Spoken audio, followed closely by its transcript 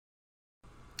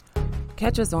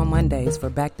Catch us on Mondays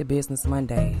for Back to Business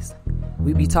Mondays.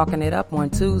 We be talking it up on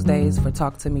Tuesdays for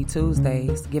Talk to Me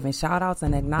Tuesdays, giving shout outs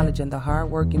and acknowledging the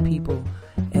hard-working people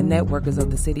and networkers of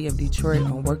the city of Detroit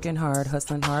on Working Hard,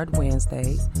 Hustling Hard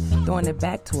Wednesdays, throwing it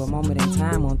back to a moment in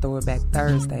time on Throwback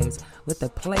Thursdays with a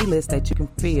playlist that you can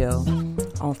feel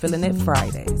on Feeling It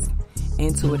Fridays.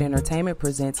 Into It Entertainment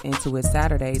presents Into It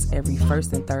Saturdays every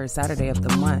first and third Saturday of the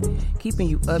month, keeping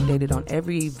you updated on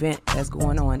every event that's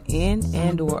going on in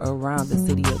and or around the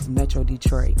city of Metro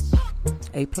Detroit.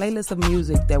 A playlist of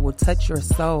music that will touch your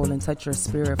soul and touch your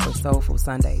spirit for Soulful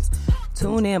Sundays.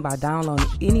 Tune in by downloading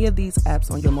any of these apps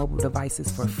on your mobile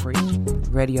devices for free.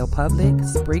 Radio Public,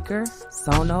 Spreaker,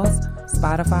 Sonos,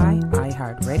 Spotify,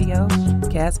 iHeartRadio,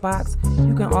 Castbox.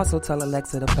 You can also tell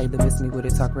Alexa to play the Miss Me With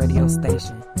It Talk radio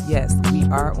station. Yes, we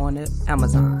are on the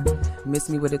Amazon. Miss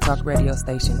Me With It Talk radio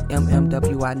station,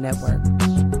 MMWI Network.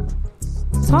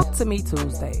 Talk to Me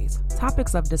Tuesdays.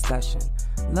 Topics of discussion.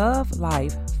 Love,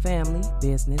 life, family,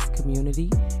 business, community,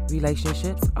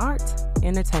 relationships, art,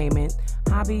 entertainment,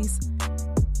 hobbies,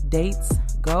 dates,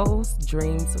 goals,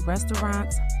 dreams,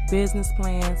 restaurants, business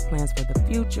plans, plans for the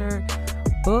future,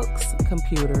 books,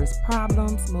 computers,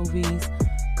 problems, movies,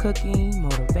 cooking,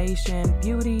 motivation,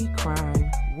 beauty,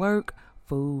 crime, work,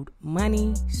 food,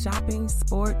 money, shopping,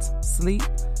 sports, sleep,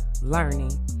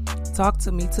 learning. Talk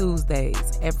to Me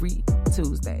Tuesdays, every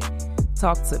Tuesday.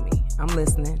 Talk to me. I'm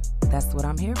listening. That's what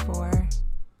I'm here for.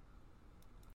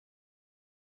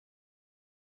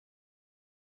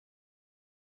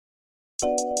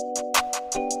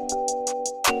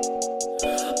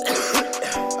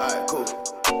 Alright, cool.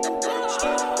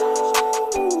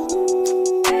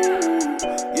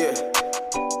 Yeah.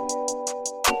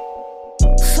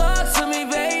 Talk to me,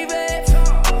 baby.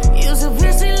 You's a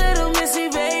busy little missy,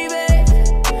 baby.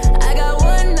 I got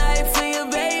one night for you,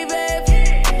 baby.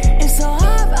 It's so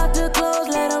hot out the clothes,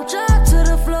 let them drop to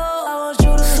the floor. I want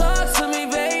you to talk to me,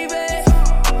 baby.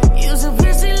 You's a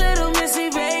busy little missy,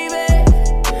 baby.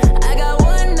 I got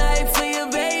one night for you,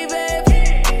 baby.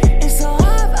 It's so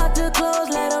hot out the clothes,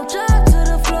 let them drop to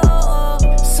the floor.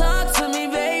 Talk to me,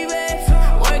 baby.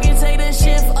 Work and take the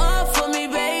shift off for me,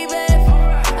 baby.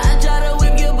 I try to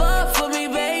whip your butt for me,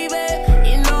 baby.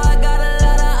 You know I got a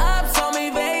lot of ops on me,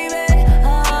 baby.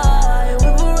 I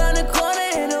whip around the corner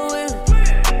in a whip.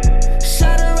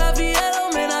 Shot a Raffaello,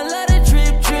 man, I let it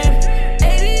drip, drip.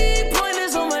 80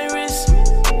 pointers on my wrist.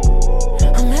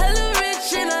 I'm hella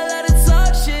rich and I let it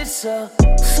talk shit, so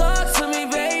talk to me,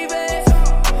 baby.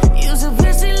 You's a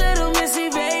busy little missy,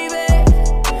 baby.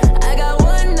 I got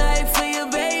one night for you,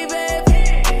 baby.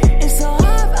 It's so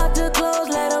hot out the clothes,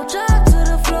 let them drop to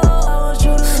the floor. I want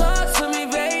you to talk to me,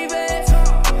 baby.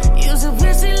 You's a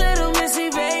busy little missy,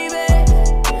 baby.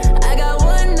 I got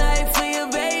one night for you,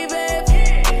 baby.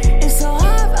 It's so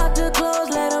hot out the clothes,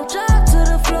 let them drop to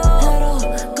the floor. Let 'em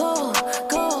go,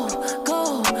 go, go,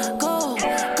 go,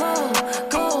 go,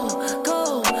 go,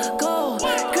 go, go.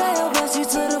 Girl, your bestie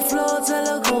to the floor, tell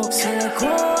her go. Tell her go,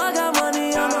 I got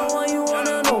money, I'm the one you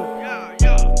wanna know.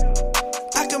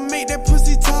 I can make that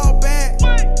pussy talk back.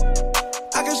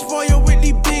 I can spoil you with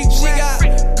these big racks. She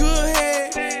got good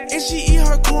head, and she eat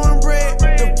her cornbread.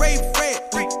 The rape Fred,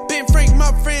 Ben Frank,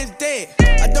 my friend's dead.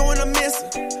 I don't wanna miss her.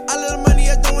 I love the money,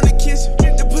 I don't wanna kiss her.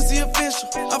 The pussy official.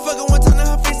 I fuck her one time to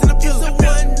her face in the pillow. It's a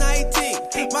one night thing.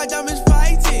 My diamonds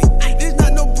fighting. There's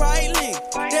not no bright link.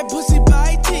 That pussy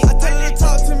biting. I tell her to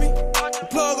talk to me.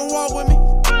 Plug and walk with me.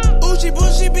 Ooh, she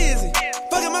bushy busy.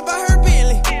 Fucking my by her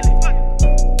Bentley.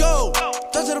 Go.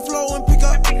 Touch to the floor and pick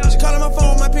up. She calling my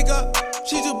phone, might pick up.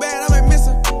 She too bad, I might miss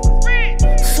her.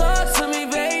 Talk to me,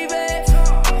 baby.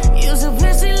 You's a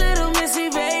busy little missy,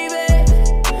 baby.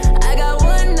 I got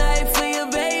one night for you,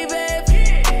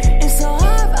 baby. It's so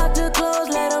hot out the clothes,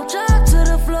 let them drop to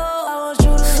the floor. I want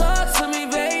you to talk to me,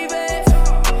 baby.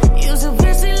 You's a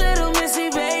busy little missy,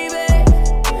 baby.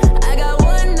 I got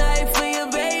one night for you,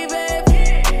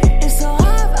 baby. It's so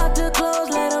hot out the clothes,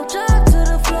 let them drop to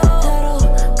the floor. Let 'em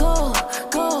go,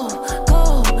 go,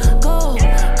 go, go,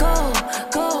 go,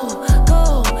 go, go,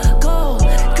 go.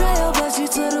 Girl, your bestie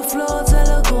to the floor, tell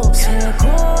her go. Tell her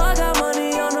go, I got money,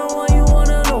 I'm the one you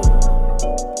wanna know.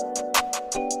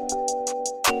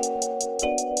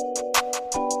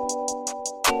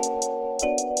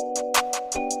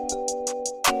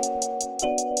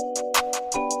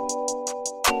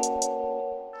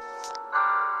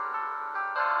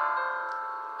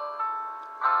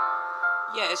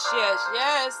 Yes.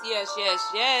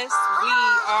 We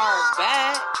are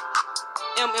back.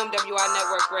 MMWI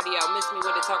Network Radio. Miss Me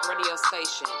With It Talk radio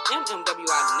station.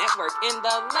 MMWI Network in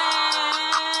the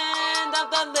land of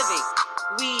the living.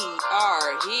 We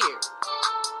are here.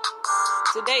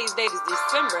 Today's date is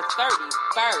December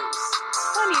 31st,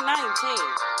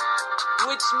 2019,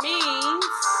 which means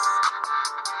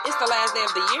it's the last day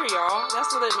of the year, y'all. That's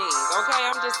what it means, okay?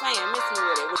 I'm just saying, Miss Me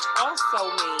With It, which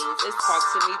also means it's Talk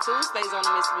to Me Tuesdays on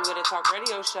the Miss Me With It Talk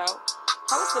radio show,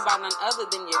 hosted by none other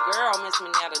than your girl, Miss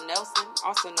Minyetta Nelson,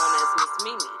 also known as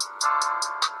Miss Mimi.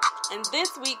 And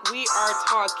this week we are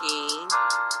talking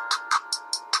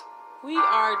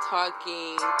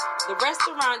the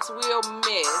restaurants we'll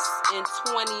miss in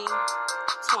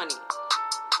 2020.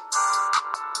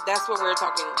 That's what we're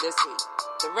talking this week.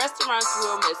 The restaurants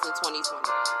we'll miss in 2020.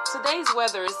 Today's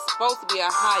weather is supposed to be a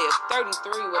high of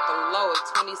 33 with a low of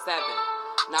 27.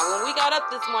 Now, when we got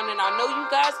up this morning, I know you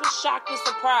guys were shocked and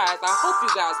surprised. I hope you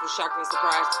guys were shocked and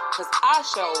surprised, because I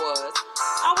sure was.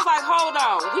 I was like, hold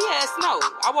on, we had snow.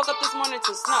 I woke up this morning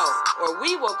to snow, or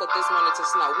we woke up this morning to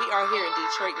snow. We are here in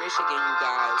Detroit, Michigan, you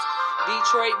guys.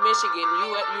 Detroit, Michigan,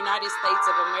 United States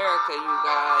of America, you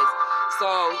guys.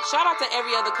 So, shout out to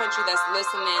every other country that's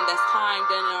listening, that's timed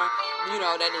in, or,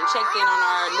 that done checked in on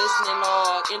our listening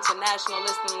log, international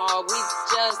listening log. We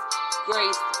just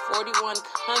graced 41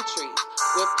 countries,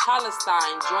 with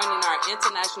Palestine joining our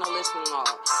international listening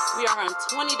log. We are on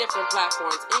 20 different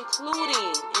platforms,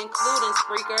 including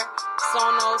Spreaker,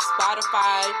 Sonos,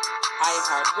 Spotify,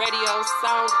 iHeartRadio,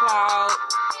 SoundCloud,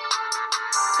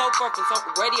 so forth and so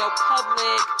forth, Radio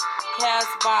Public,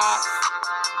 Castbox,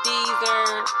 Deezer.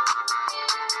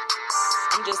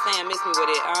 I'm just saying, Miss Me With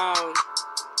It.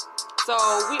 So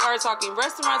we are talking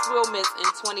restaurants we'll miss in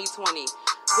 2020.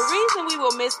 The reason we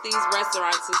will miss these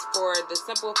restaurants is for the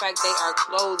simple fact they are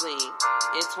closing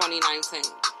in 2019.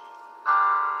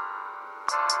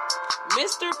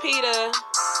 Mr. Pita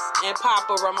and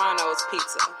Papa Romano's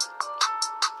Pizza,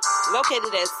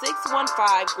 located at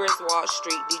 615 Griswold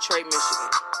Street, Detroit, Michigan.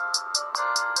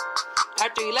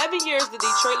 After 11 years, the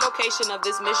Detroit location of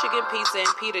this Michigan pizza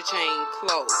and pita chain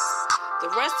closed. The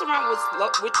restaurant,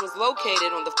 which was located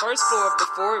on the first floor of the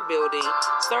Ford building,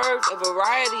 served a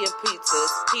variety of pita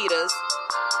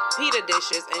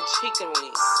dishes, and chicken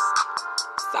wings.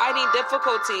 Citing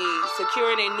difficulty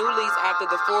securing a new lease after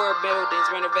the Ford building's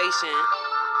renovation,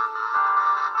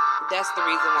 that's the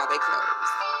reason why they closed.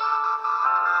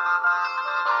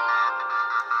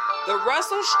 The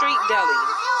Russell Street Deli,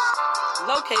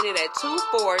 located at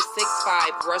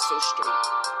 2465 Russell Street,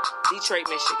 Detroit,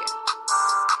 Michigan.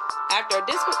 After a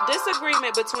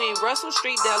disagreement between Russell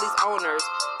Street Deli's owners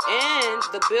and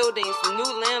the building's new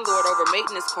landlord over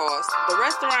maintenance costs, the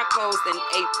restaurant closed in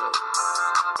April.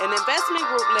 An investment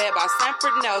group led by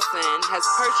Sanford Nelson has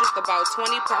purchased about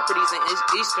 20 properties in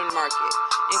Eastern Market,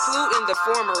 including the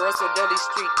former Russell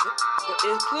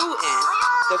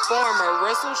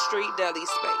Street Deli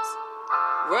space.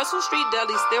 Russell Street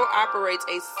Deli still operates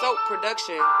a soap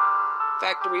production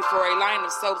factory for a line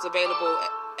of soaps available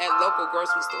at local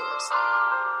grocery stores.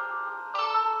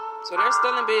 So they're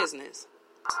still in business.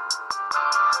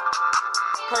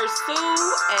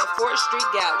 Pursue at 4th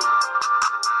Street Galley,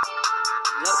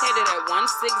 located at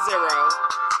 160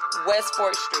 West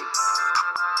 4th Street.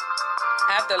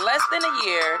 After less than a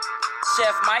year,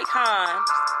 Chef Mike Hahn's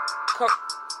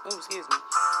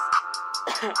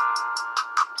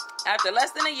After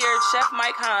less than a year, Chef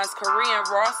Mike Hahn's Korean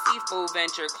raw seafood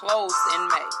venture closed in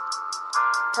May.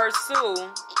 Pursue,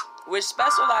 which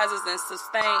specializes in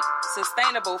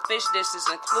sustainable fish dishes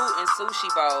including sushi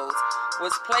bowls,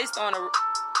 was placed on a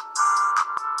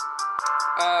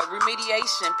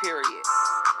remediation period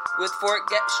with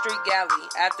 4th Street Galley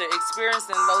after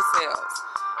experiencing low sales.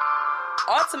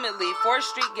 Ultimately, 4th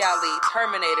Street Galley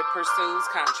terminated Pursue's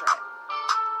contract.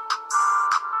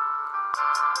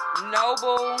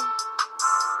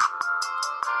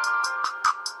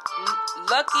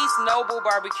 Lucky's Noble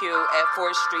Barbecue at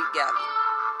 4th Street Galley,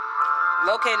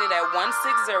 located at 160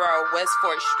 West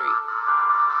 4th Street.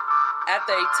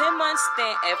 After a 10-month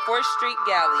stint at 4th Street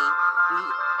Galley,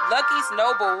 Lucky's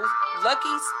Noble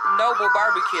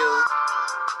Barbecue,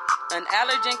 an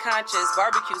allergen-conscious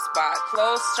barbecue spot,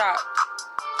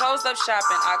 closed up shop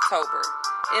in October.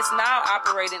 It's now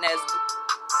operating as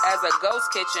a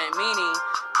ghost kitchen, meaning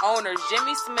owners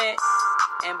Jimmy Smith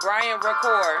and Brian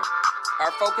Racour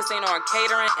are focusing on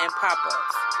catering and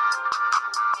pop-ups.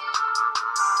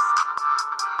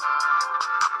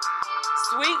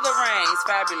 Sweet Lorraine's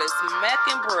Fabulous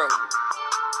Meccan Brew,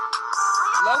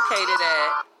 located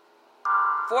at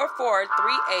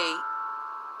 4438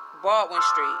 Baldwin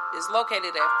Street, is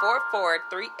located at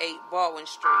 4438 Baldwin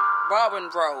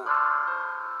Road.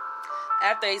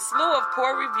 After a slew of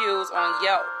poor reviews on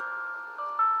Yelp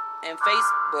and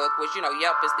Facebook, which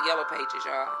Yelp is the yellow pages,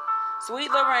 y'all.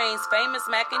 Sweet Lorraine's famous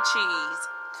mac and cheese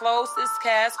closed its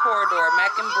Cass Corridor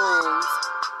Mac and Brews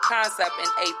concept in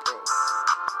April.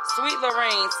 Sweet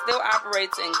Lorraine still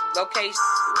operates a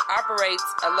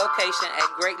location at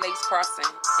Great Lakes Crossing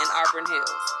in Auburn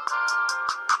Hills.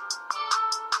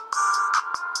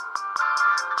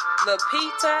 Le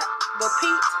Pete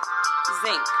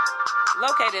Zinc,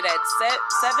 located at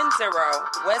 70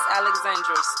 West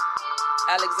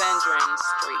Alexandrian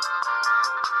Street.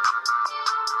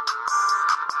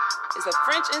 It's a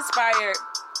French-inspired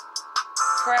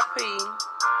crepe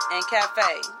and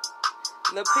cafe.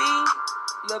 Le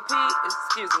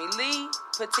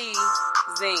Petit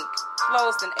Zinc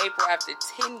closed in April after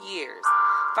 10 years.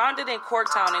 Founded in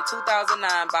Corktown in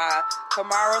 2009 by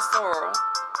Kamara Sorrell,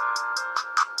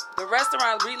 the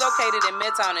restaurant relocated in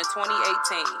Midtown in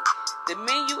 2018. The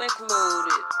menu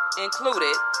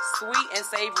included sweet and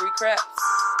savory crepes.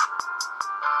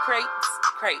 Okay,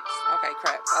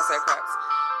 crepes. I said crepes.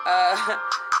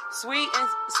 Sweet and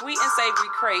savory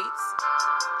crepes.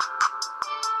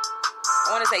 I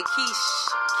want to say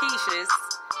quiches,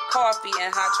 coffee,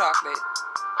 and hot chocolate.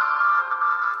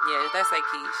 Yeah, that's a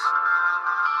quiche.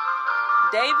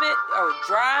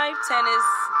 Drive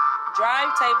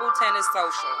Table Tennis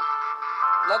Social,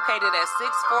 located at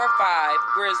 645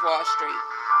 Griswold Street,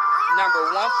 number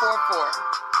 144.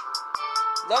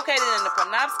 Located in the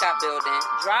Penobscot Building,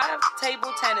 Drive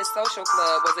Table Tennis Social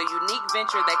Club was a unique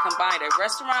venture that combined a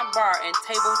restaurant, bar, and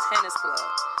table tennis club.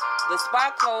 The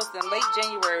spot closed in late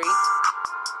January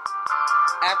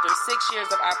after 6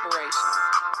 years of operation.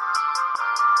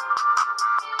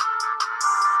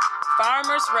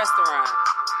 Farmers Restaurant,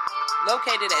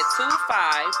 located at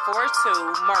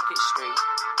 2542 Market Street.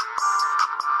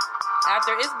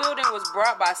 After its building was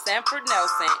bought by Sanford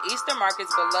Nelson, Eastern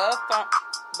Market's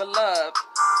beloved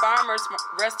Farmers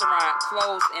Restaurant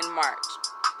closed in March.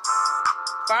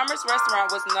 Farmers Restaurant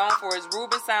was known for its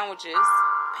Reuben sandwiches,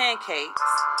 pancakes,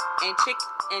 and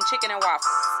chicken and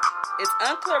waffles. It's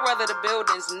unclear whether the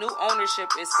building's new ownership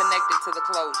is connected to the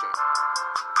closure.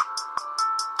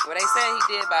 Well, they said he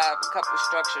did buy a couple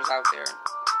structures out there.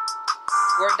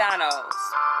 Giordano's,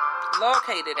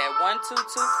 located at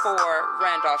 1224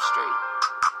 Randolph Street.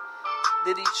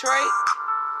 The Detroit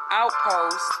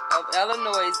outpost of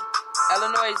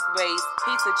Illinois-based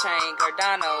pizza chain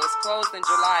Giordano's closed in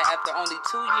July after only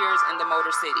 2 years in the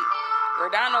Motor City.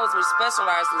 Giordano's, which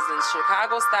specializes in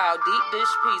Chicago-style deep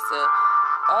dish pizza,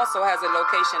 also has a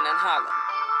location in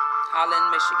Holland,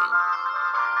 Michigan.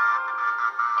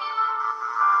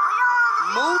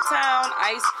 Mootown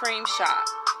Ice Cream Shop,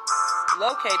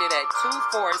 located at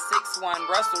 2461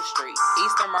 Russell Street,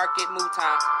 Eastern Market's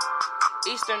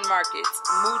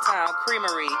Mootown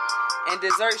Creamery and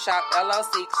Dessert Shop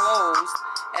LLC closed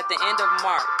at the end of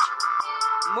March.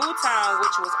 Mootown,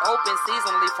 which was open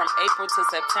seasonally from April to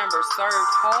September,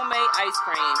 served homemade ice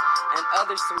cream and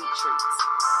other sweet treats.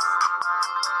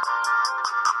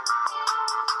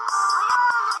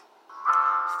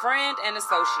 Friend and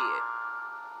Associate,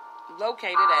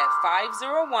 located at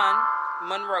 501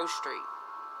 Monroe Street.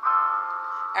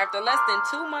 After less than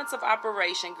 2 months of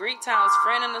operation, Greektown's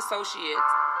Friend and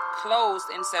Associates closed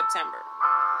in September.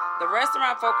 The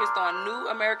restaurant focused on new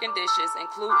American dishes,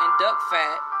 including duck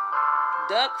fat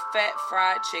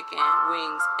fried chicken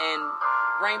wings, and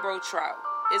rainbow trout.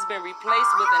 It's been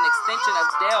replaced with an extension of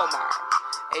Del Mar,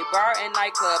 a bar and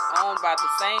nightclub owned by the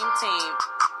same team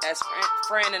as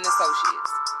Friend and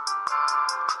Associates.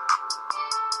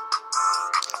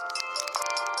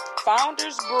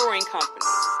 Founders Brewing Company,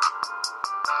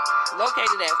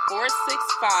 located at 456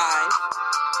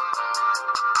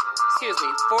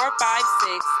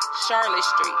 Charlotte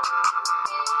Street.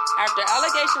 After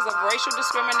allegations of racial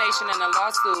discrimination and a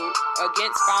lawsuit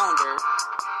against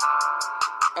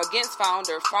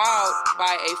founder filed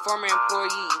by a former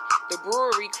employee, the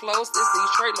brewery closed its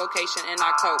Detroit location in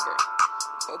October.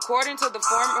 According to the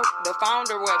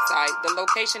founder website, the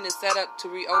location is set up to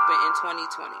reopen in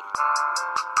 2020.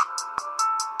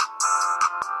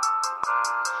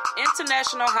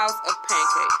 International House of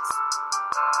Pancakes,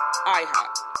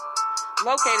 IHOP,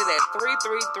 located at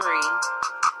 333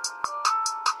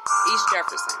 East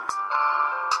Jefferson.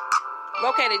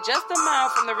 Located just a mile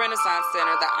from the Renaissance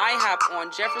Center, the IHOP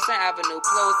on Jefferson Avenue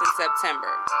closed in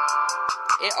September.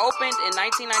 It opened in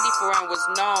 1994 and was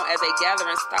known as a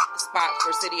gathering spot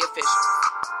for city officials.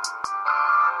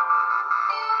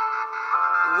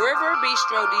 River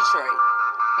Bistro Detroit,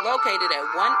 located at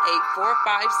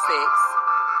 18456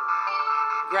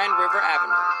 Grand River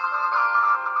Avenue.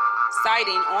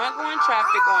 Citing ongoing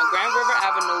traffic on Grand River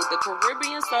Avenue, the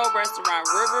Caribbean soul restaurant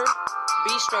River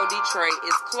Bistro Detroit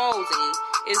is closing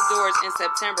its doors in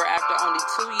September after only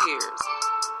 2 years.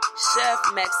 Chef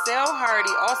Maxell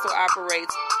Hardy also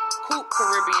operates Coop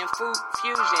Caribbean Food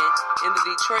Fusion in the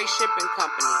Detroit Shipping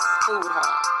Company Food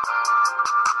Hall.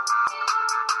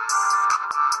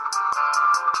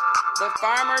 The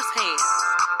Farmer's Hand,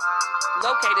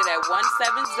 located at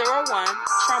 1701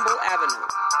 Trumbull Avenue.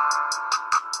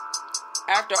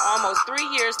 After almost 3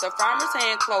 years, the Farmer's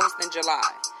Hand closed in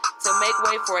July to make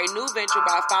way for a new venture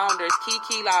by founders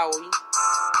Kiki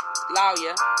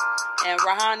Lauya and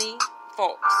Rahani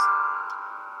Folks.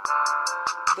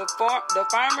 The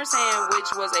Farmer's Hand, which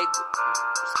was a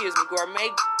gourmet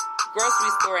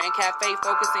grocery store and cafe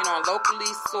focusing on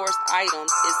locally sourced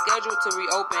items, is scheduled to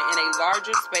reopen in a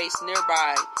larger space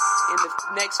nearby in the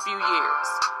next few years.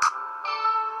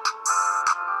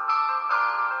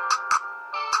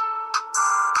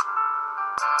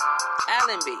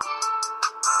 Allenby,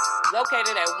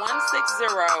 located at 160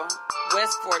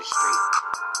 West 4th Street.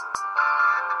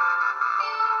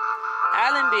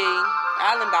 Allenby,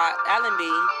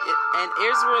 an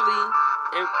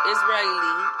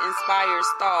Israeli-inspired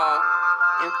stall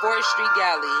in 4th Street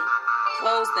Galley,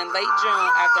 closed in late June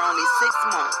after only 6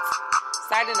 months.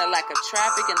 Citing a lack of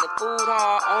traffic in the food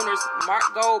hall, owners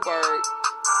Michael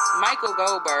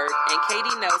Goldberg, and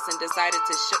Katie Nelson decided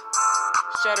to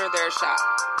shutter their shop.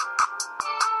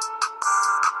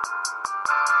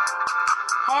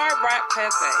 Hard Rock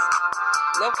Cafe,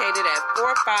 located at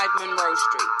 45 Monroe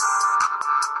Street.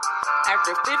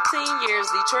 After 15 years,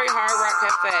 Detroit Hard Rock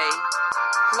Cafe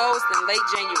closed in late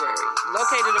January.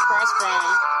 Located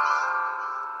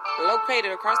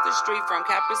across the street from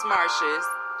Campus Marshes,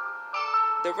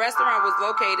 the restaurant was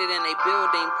located in a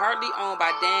building partly owned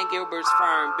by Dan Gilbert's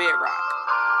firm, Bedrock.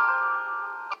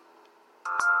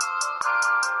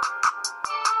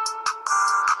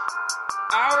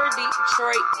 Our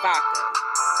Detroit Vodka,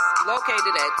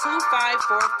 located at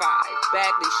 2545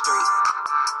 Bagley Street.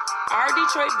 Our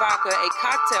Detroit Vodka, a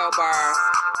cocktail bar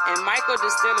and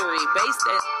micro-distillery based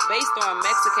on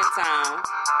Mexican Town,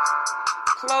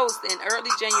 closed in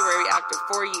early January after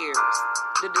 4 years.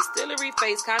 The distillery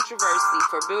faced controversy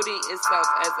for building itself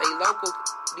as a local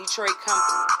Detroit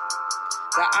company.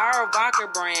 The Our Vodka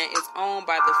brand is owned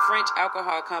by the French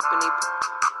alcohol company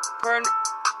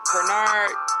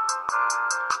Pernod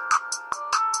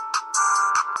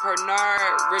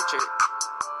Ricard,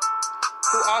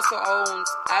 who also owns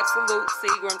Absolute,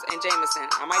 Seagram's, and Jameson.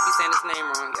 I might be saying his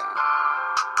name wrong, y'all.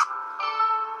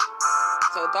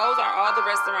 So those are all the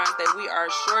restaurants that we are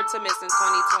sure to miss in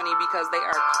 2020 because they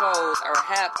are closed or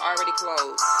have already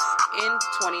closed in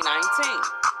 2019.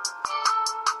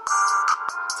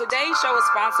 Today's show is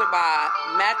sponsored by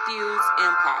Matthews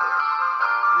Empire.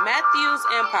 Matthews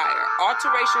Empire,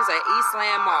 alterations at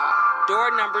Eastland Mall,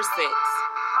 door number 6.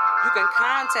 You can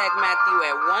contact Matthew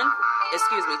at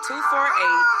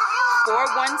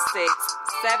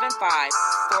 248-416-7548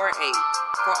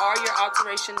 for all your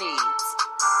alteration needs.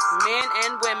 Men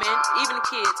and women, even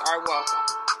kids are welcome.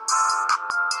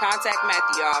 Contact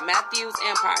Matthew, y'all. Matthews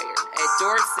Empire at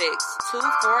door 6,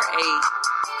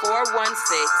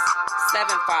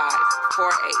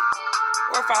 248-416-7548.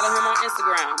 Or follow him on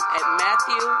Instagram at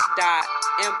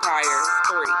Matthew.Empire3.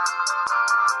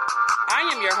 I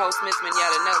am your host, Miss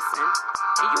Minyetta Nelson,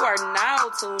 and you are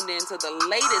now tuned in to the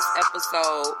latest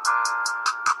episode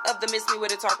of the Miss Me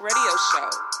With It Talk radio show,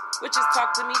 which is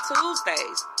Talk to Me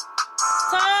Tuesdays.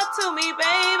 Talk to me,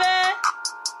 baby.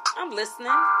 I'm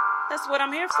listening. That's what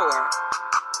I'm here for.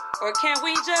 Or can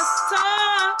we just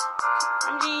talk?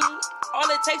 I mean, all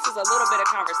it takes is a little bit of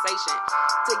conversation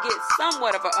to get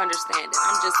somewhat of an understanding.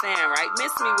 I'm just saying, right?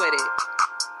 Miss me with it.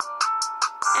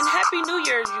 And Happy New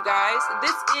Year, you guys.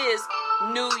 This is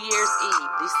New Year's Eve,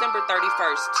 December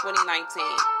 31st, 2019.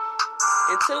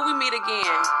 Until we meet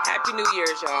again, Happy New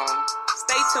Year's, y'all.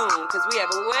 Stay tuned, because we have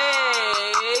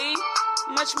way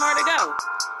much more to go.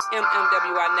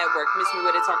 MMWI Network, Miss Me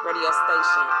With It Talk radio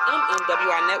station.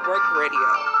 MMWI Network Radio.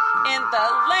 In the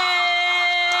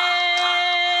land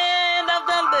of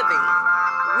the living,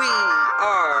 we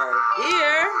are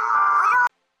here.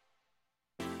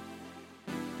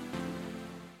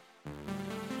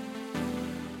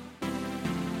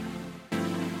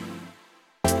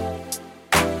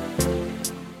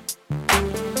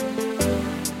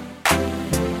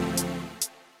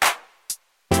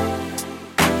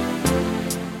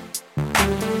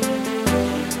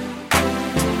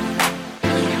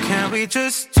 We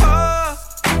just talk.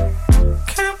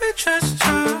 Can we just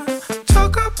talk?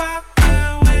 Talk about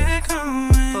where we're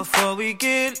going before we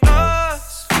get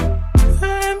lost.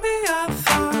 Let me our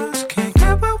thoughts. Can't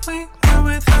get what we want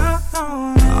without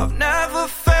knowing. I've never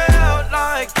felt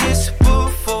like this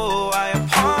before. I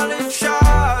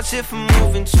apologize if I'm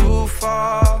moving too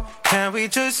far. Can we we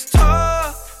just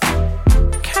talk?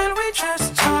 Can we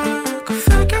just talk?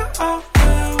 Figure out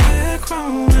where we're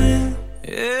growing.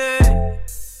 Yeah.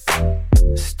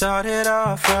 Started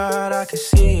off right, I can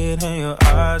see it in your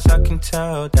eyes. I can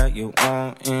tell that you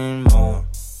wanting more.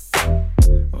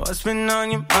 What's been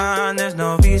on your mind? There's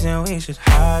no reason we should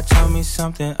hide. Tell me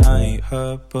something I ain't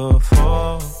heard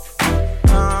before.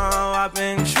 Oh, I've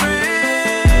been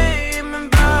dreaming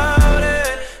about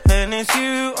it, and it's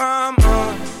you I'm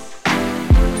on.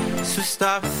 So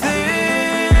stop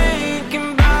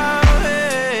thinking about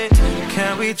it.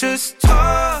 Can we just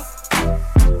talk?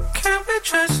 Can we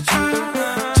just talk?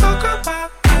 Talk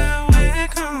about where we're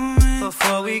going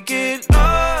before we get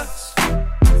lost.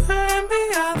 And be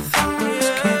our thoughts.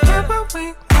 Can't get what we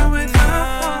want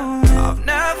without. I've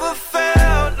never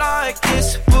felt like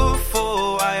this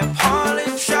before. I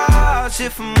apologize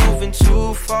if I'm moving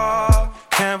too far.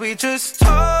 Can we just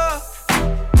talk?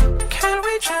 Can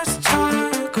we just talk?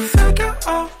 Figure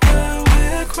out where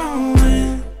we're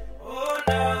growing. Oh,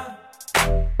 nah.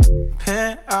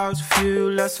 Penthouse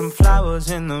view, left some flowers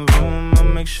in the room. I'll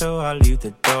make sure I leave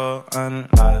the door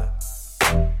unlocked.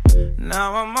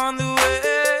 Now I'm on the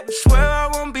way, swear I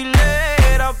won't be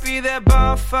late. I'll be there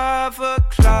by 5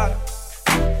 o'clock.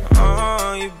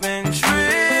 Oh, you've been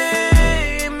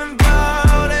dreaming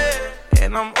about it,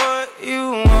 and I'm what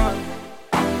you want.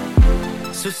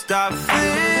 So stop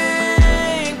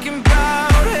thinking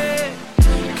about it.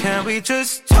 Can we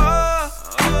just talk?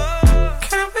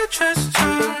 Can we just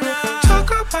talk? Talk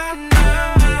about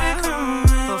where we're going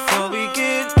before we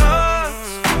get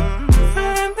lost.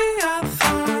 And be our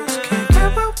thoughts. Can't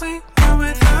get what we want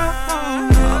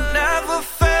without. I've never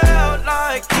felt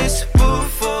like this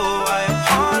before. I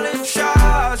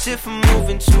apologize if I'm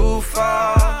moving too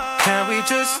far. Can we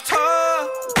just talk?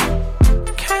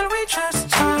 Can we just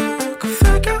talk?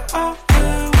 Figure out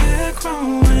where we're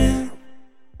growing.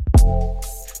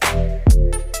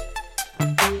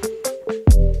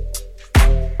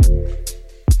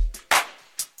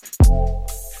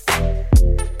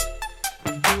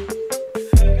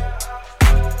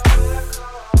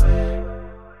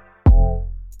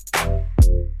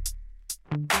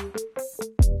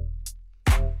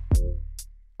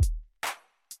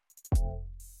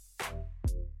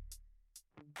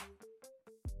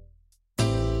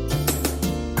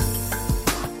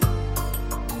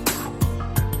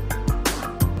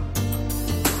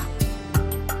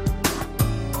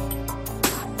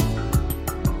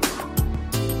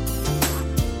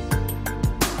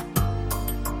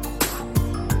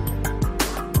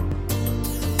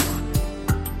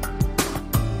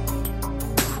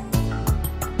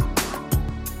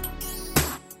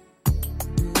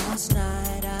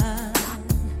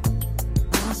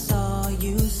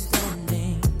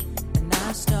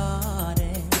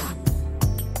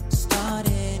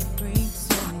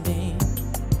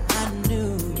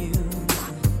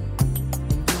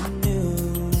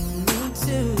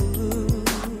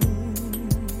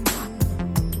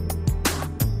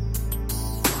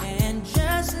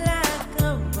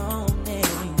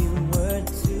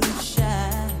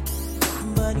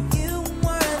 But you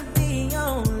weren't the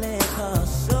only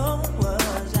cause, so what?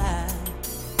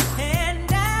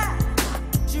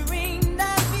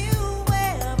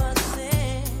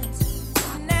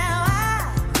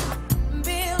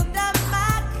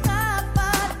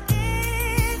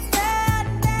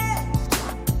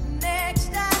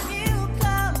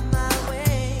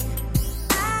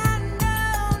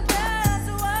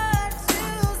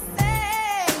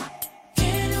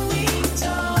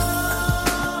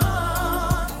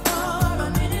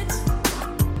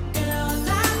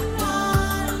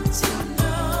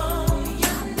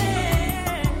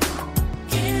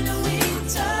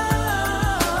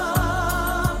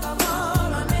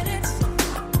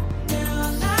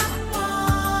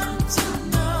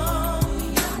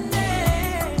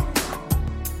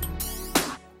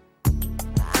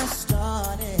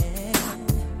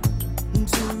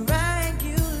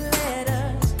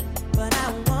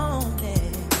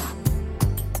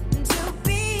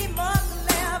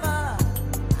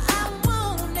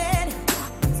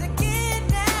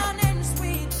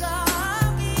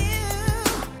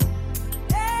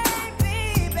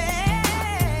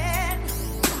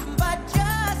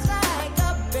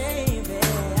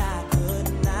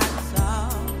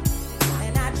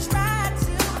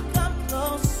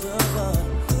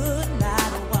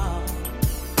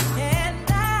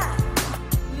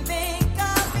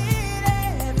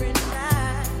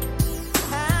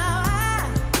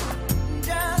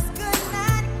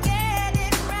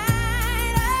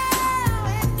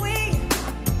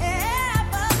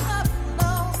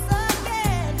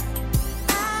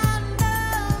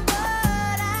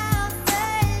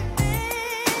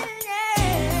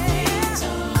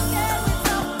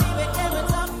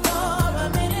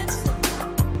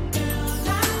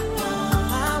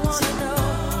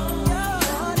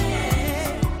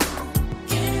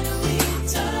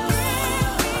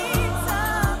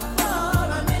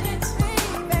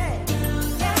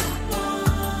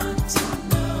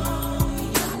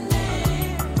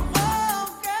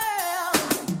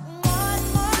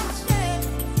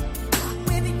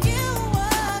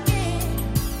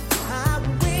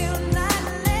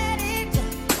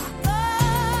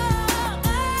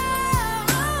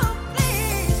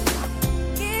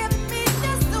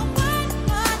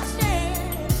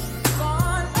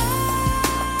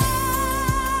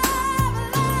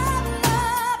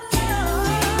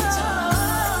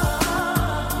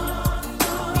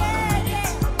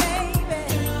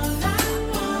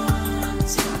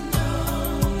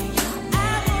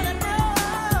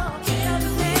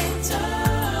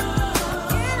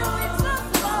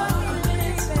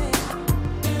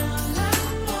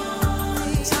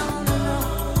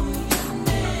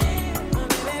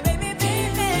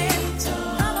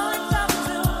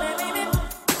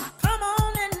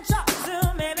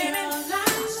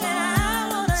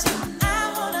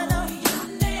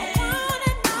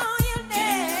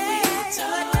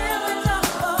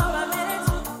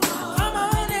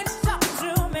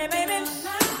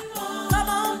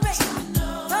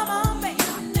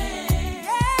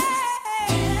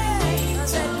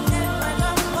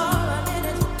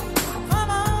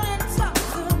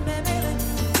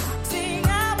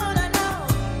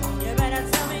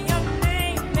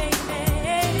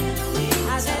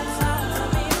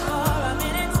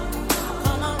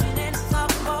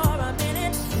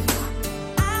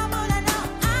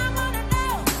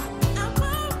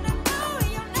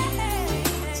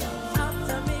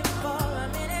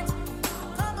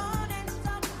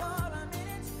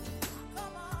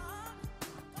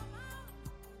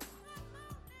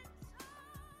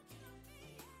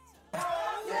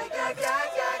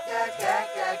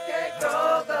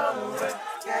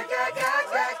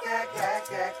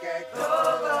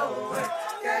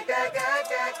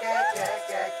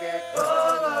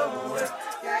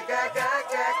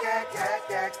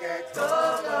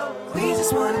 We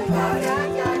just wanna party,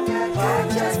 party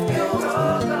just for you.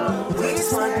 We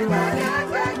just wanna party,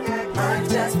 party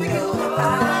just for you.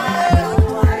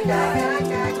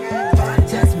 Party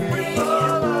just for you.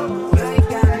 You ain't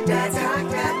gotta dance,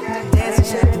 dance and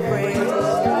shake your brain.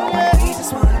 We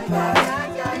just wanna party,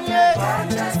 party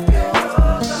just for you.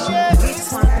 We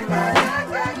just wanna party,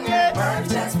 party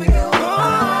just for you.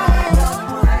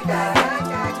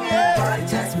 Party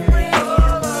just for you.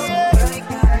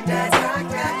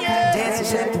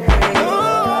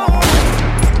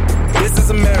 This is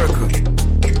America.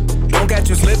 Don't catch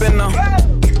you slipping now.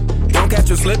 Don't catch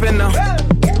you slipping now.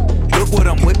 Look what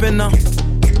I'm whipping now.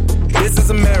 This is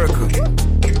America.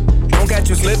 Don't catch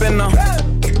you slipping now.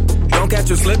 Don't catch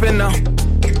you slipping now.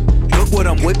 Look what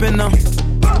I'm whipping now.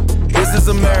 This is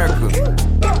America.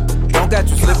 Don't catch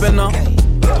you slipping now.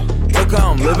 Look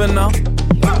how I'm living now.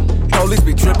 Police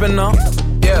be tripping now.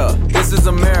 Yeah, this is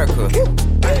America.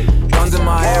 Guns in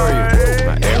my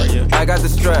area. I got the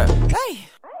strap.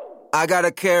 I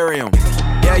gotta carry 'em.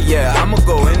 Yeah, I'ma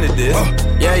go into this.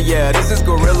 Yeah, this is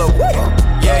gorilla.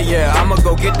 Yeah, I'ma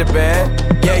go get the bag.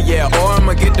 Yeah, or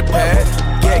I'ma get the pad.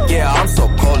 Yeah, I'm so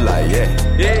cold like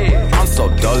yeah. I'm so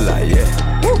dull like yeah.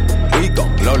 We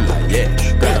gon' blow like yeah.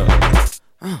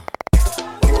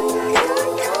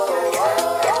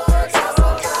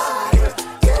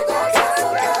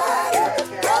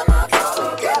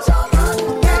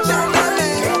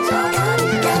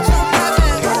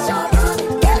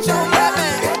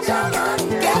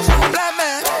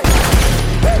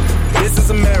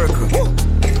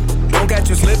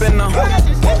 Slipping now.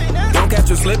 Don't catch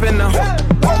you slipping now.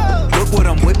 Look what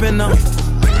I'm whipping now.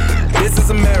 This is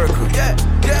America.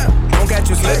 Don't catch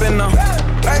you slipping now.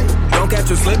 Don't catch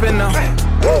you slipping now.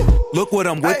 Look what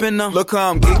I'm whipping now. Look how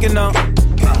I'm geeking now.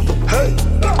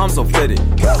 I'm so fitted.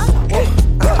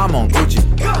 I'm on Gucci.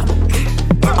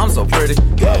 I'm so pretty.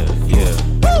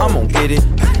 I'm gonna get it.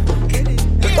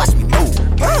 Watch me move.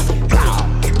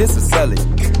 This is Sally.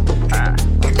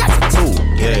 That's a tool.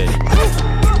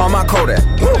 On my Kodak,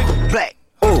 black,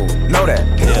 ooh, know that,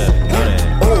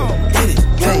 ooh, get it,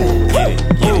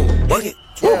 ooh, work it,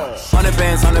 100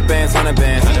 bands,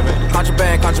 contraband,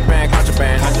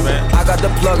 I got the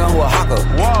plug on who a hawker,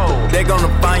 whoa, they gonna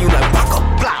find you like Baka,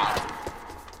 blah.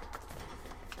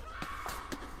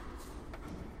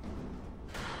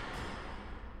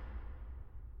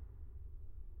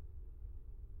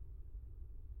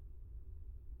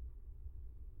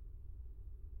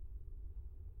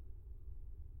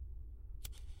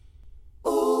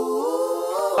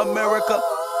 America,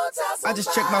 I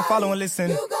just checked my follow and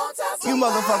listen. You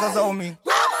motherfuckers owe me.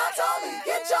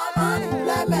 Get your money,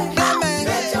 black man. Black man.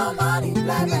 Get your money,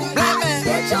 black man. Black man.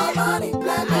 Get your money,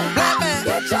 black man. Black man.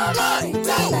 Get your money,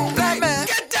 black man. Black man,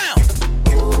 get down.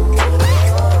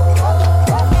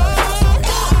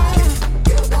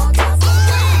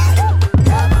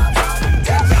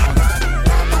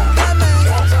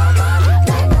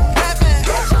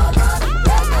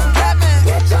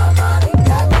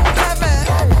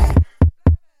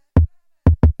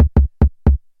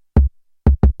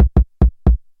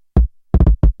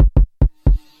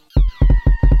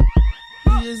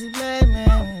 Just a black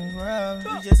man in this world.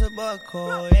 You just a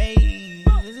buckhole, hey. You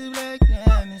just a black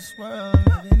man in this world.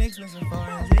 Living expensive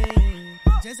foreign, hey.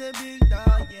 Just a big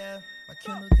dog, yeah. My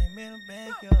Kindle came in the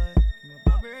backyard. From a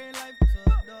barbarian life to a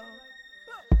dog.